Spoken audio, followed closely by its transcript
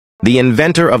The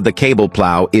inventor of the cable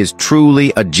plow is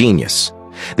truly a genius.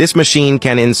 This machine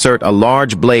can insert a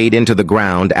large blade into the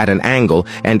ground at an angle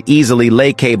and easily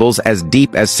lay cables as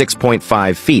deep as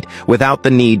 6.5 feet without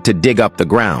the need to dig up the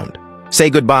ground.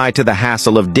 Say goodbye to the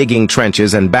hassle of digging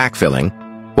trenches and backfilling.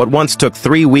 What once took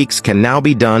 3 weeks can now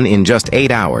be done in just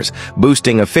 8 hours,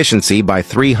 boosting efficiency by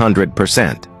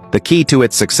 300%. The key to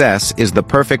its success is the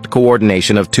perfect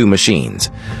coordination of two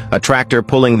machines, a tractor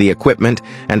pulling the equipment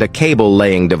and a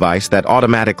cable-laying device that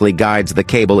automatically guides the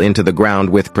cable into the ground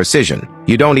with precision.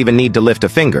 You don't even need to lift a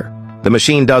finger. The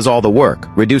machine does all the work,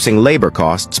 reducing labor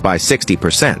costs by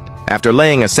 60%. After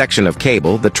laying a section of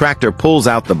cable, the tractor pulls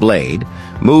out the blade,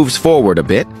 moves forward a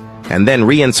bit, and then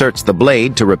reinserts the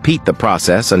blade to repeat the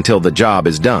process until the job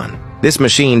is done. This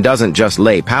machine doesn't just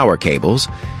lay power cables,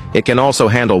 it can also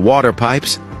handle water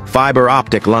pipes, fiber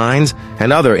optic lines,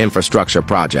 and other infrastructure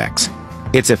projects.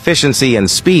 Its efficiency and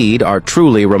speed are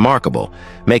truly remarkable,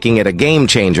 making it a game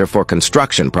changer for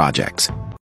construction projects.